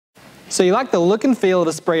So you like the look and feel of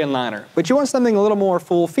the spray and liner, but you want something a little more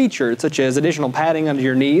full-featured, such as additional padding under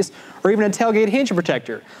your knees, or even a tailgate hinge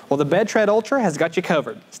protector. Well, the BedTred Ultra has got you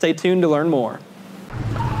covered. Stay tuned to learn more.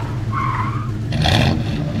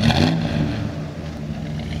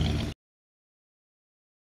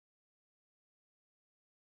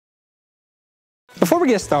 Before we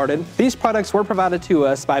get started, these products were provided to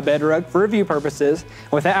us by BedRug for review purposes.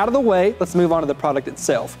 And with that out of the way, let's move on to the product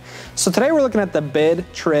itself. So today we're looking at the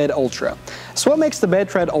BedTred Ultra. So what makes the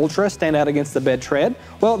BedTred Ultra stand out against the BedTred?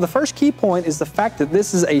 Well, the first key point is the fact that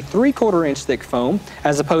this is a 3/4 inch thick foam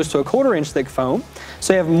as opposed to a 1/4 inch thick foam.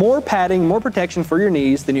 So you have more padding, more protection for your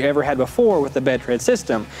knees than you ever had before with the BedTred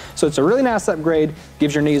system. So it's a really nice upgrade,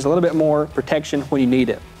 gives your knees a little bit more protection when you need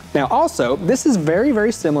it. Now also, this is very,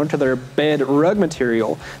 very similar to their bed rug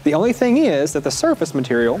material. The only thing is that the surface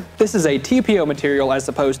material, this is a TPO material as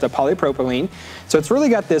opposed to polypropylene. So it's really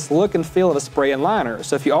got this look and feel of a spray and liner.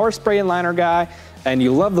 So if you are a spray and liner guy and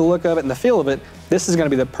you love the look of it and the feel of it, this is going to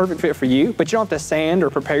be the perfect fit for you, but you don't have to sand or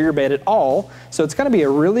prepare your bed at all. So it's going to be a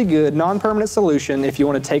really good non-permanent solution if you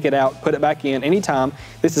want to take it out, put it back in anytime.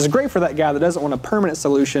 This is great for that guy that doesn't want a permanent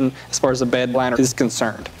solution as far as a bed liner is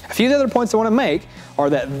concerned. A few other points I want to make are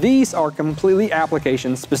that these are completely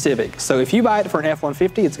application specific. So if you buy it for an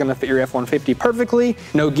F-150, it's going to fit your F-150 perfectly,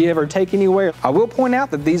 no give or take anywhere. I will point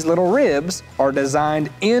out that these little ribs are designed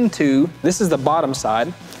into, this is the bottom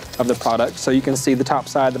side of the product, so you can see the top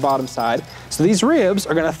side, the bottom side. So these ribs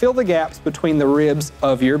are going to fill the gaps between the ribs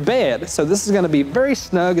of your bed. So this is going to be very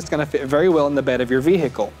snug, it's going to fit very well in the bed of your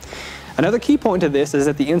vehicle. Another key point to this is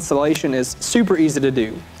that the installation is super easy to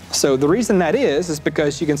do. So the reason that is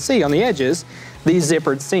because you can see on the edges these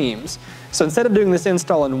zippered seams. So instead of doing this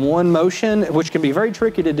install in one motion, which can be very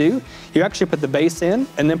tricky to do, you actually put the base in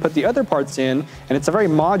and then put the other parts in, and it's a very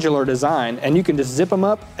modular design, and you can just zip them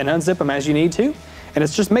up and unzip them as you need to. And it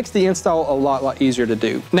just makes the install a lot easier to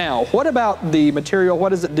do. Now, what about the material? What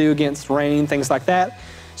does it do against rain, things like that?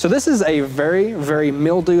 So this is a very, very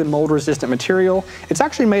mildew and mold resistant material. It's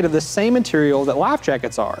actually made of the same material that life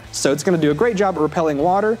jackets are. So it's going to do a great job at repelling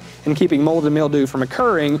water and keeping mold and mildew from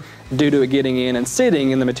occurring due to it getting in and sitting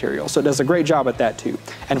in the material. So it does a great job at that too.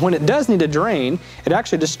 And when it does need to drain, it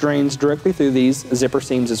actually just drains directly through these zipper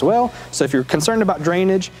seams as well. So if you're concerned about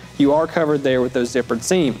drainage, you are covered there with those zippered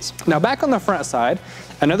seams. Now back on the front side,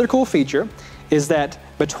 another cool feature is that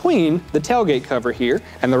between the tailgate cover here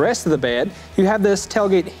and the rest of the bed, you have this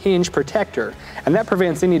tailgate hinge protector, and that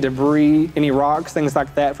prevents any debris, any rocks, things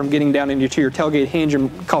like that from getting down into your tailgate hinge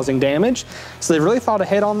and causing damage. So they've really thought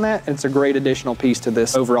ahead on that, and it's a great additional piece to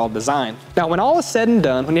this overall design. Now when all is said and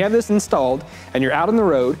done, when you have this installed and you're out on the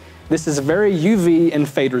road, this is very UV and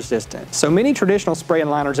fade resistant. So many traditional spray and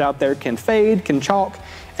liners out there can fade, can chalk,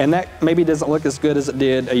 and that maybe doesn't look as good as it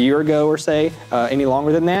did a year ago or say, any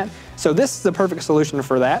longer than that. So this is the perfect solution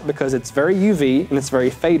for that because it's very UV and it's very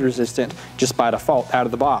fade resistant just by default out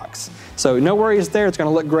of the box. So no worries there, it's going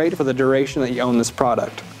to look great for the duration that you own this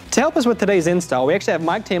product. To help us with today's install, we actually have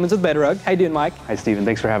Mike Timmons with BedRug. How you doing, Mike? Hi, Stephen.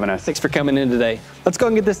 Thanks for having us. Thanks for coming in today. Let's go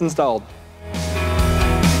and get this installed.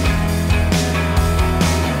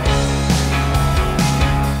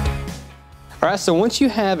 All right, so once you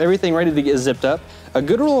have everything ready to get zipped up, a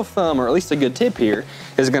good rule of thumb, or at least a good tip here,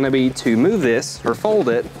 is going to be to move this or fold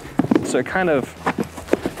it so it kind of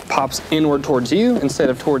pops inward towards you instead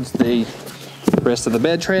of towards the rest of the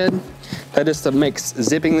BedTred. That just makes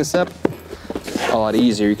zipping this up a lot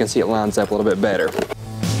easier. You can see it lines up a little bit better.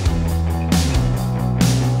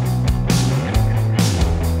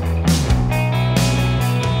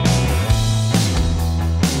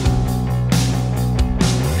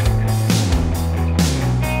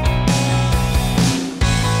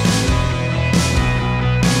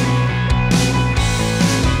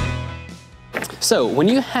 So when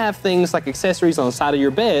you have things like accessories on the side of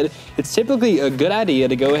your bed, it's typically a good idea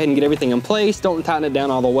to go ahead and get everything in place. Don't tighten it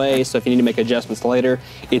down all the way, so if you need to make adjustments later,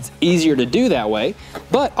 it's easier to do that way.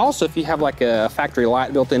 But also if you have like a factory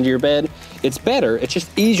light built into your bed, it's better. It's just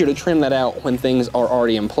easier to trim that out when things are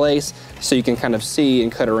already in place so you can kind of see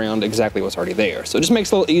and cut around exactly what's already there. So it just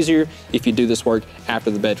makes it a little easier if you do this work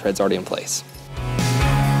after the BedTred's already in place.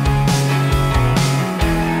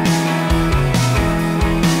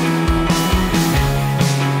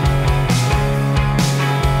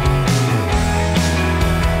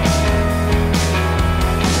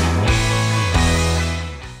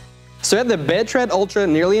 So I have the BedTred Ultra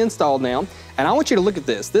nearly installed now, and I want you to look at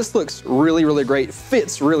this. This looks really, really great,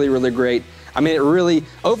 fits really, really great. I mean, it really,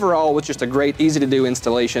 overall, was just a great, easy to do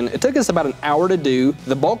installation. It took us about an hour to do,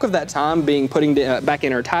 the bulk of that time being putting back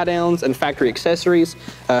in our tie downs and factory accessories,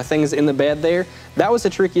 things in the bed there. That was the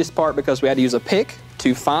trickiest part because we had to use a pick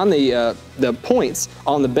to find the points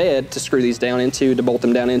on the bed to screw these down into, to bolt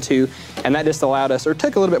them down into, and that just allowed us, or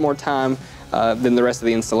took a little bit more time than the rest of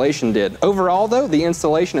the installation did. Overall though, the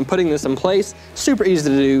installation and putting this in place, super easy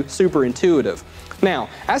to do, super intuitive. Now,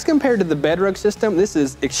 as compared to the bed rug system, this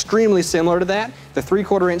is extremely similar to that. The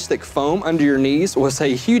 3/4 inch thick foam under your knees was a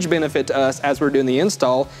huge benefit to us as we're doing the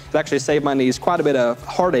install. It actually saved my knees quite a bit of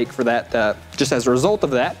heartache for that, just as a result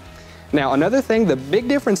of that. Now, another thing, the big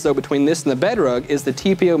difference though between this and the bed rug is the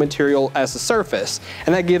TPO material as a surface,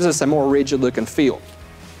 and that gives us a more rigid look and feel.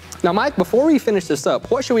 Now, Mike, before we finish this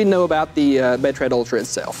up, what should we know about the BedTred Ultra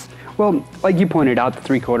itself? Well, like you pointed out, the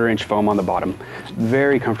 3/4 inch foam on the bottom,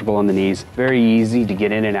 very comfortable on the knees, very easy to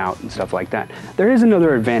get in and out and stuff like that. There is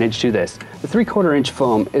another advantage to this. The 3/4 inch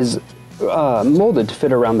foam is molded to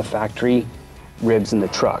fit around the factory ribs in the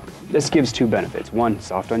truck. This gives two benefits. One,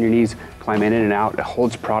 soft on your knees, climb in and out, it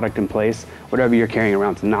holds product in place. Whatever you're carrying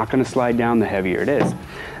around, it's not gonna slide down the heavier it is.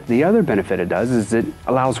 The other benefit it does is it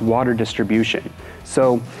allows water distribution.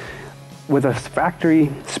 So with a factory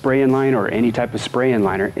spray inline or any type of spray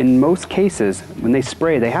inliner, in most cases, when they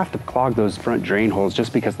spray, they have to clog those front drain holes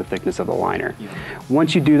just because of the thickness of the liner.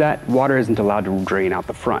 Once you do that, water isn't allowed to drain out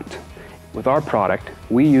the front. With our product,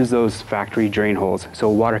 we use those factory drain holes so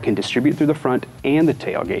water can distribute through the front and the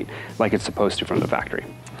tailgate like it's supposed to from the factory.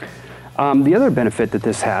 The other benefit that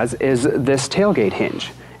this has is this tailgate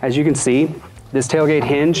hinge. As you can see, this tailgate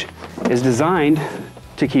hinge is designed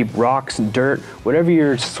to keep rocks, dirt, whatever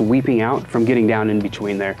you're sweeping out from getting down in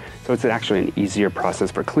between there. So it's actually an easier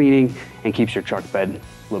process for cleaning and keeps your truck bed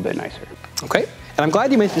a little bit nicer. Okay, and I'm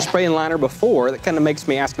glad you mentioned spray and liner before. That kind of makes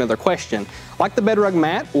me ask another question. Like the bed rug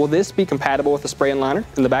mat, will this be compatible with the spray and liner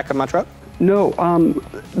in the back of my truck? No,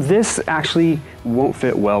 this actually won't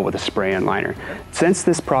fit well with a spray and liner. Since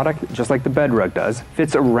this product, just like the bed rug does,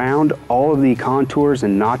 fits around all of the contours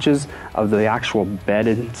and notches of the actual bed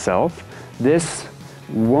itself, this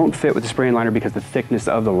won't fit with the spray and liner because of the thickness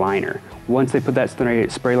of the liner. Once they put that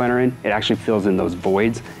spray liner in, it actually fills in those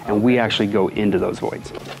voids, and we actually go into those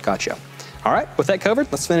voids. Gotcha. All right, with that covered,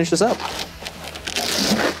 let's finish this up.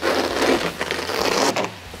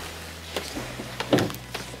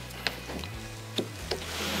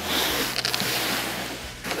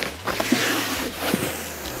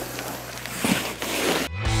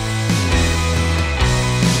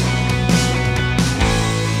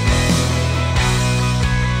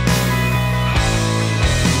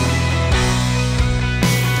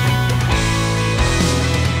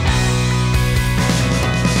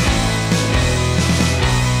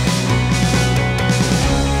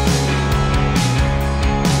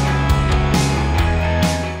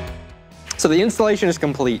 So the installation is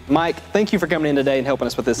complete. Mike, thank you for coming in today and helping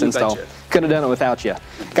us with this install. Couldn't have done it without you.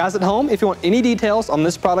 Guys at home, if you want any details on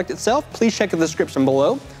this product itself, please check the description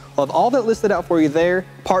below. We'll have all that listed out for you there,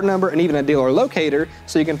 part number, and even a dealer locator,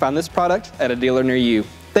 so you can find this product at a dealer near you.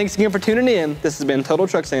 Thanks again for tuning in. This has been Total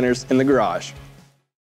Truck Centers in the Garage.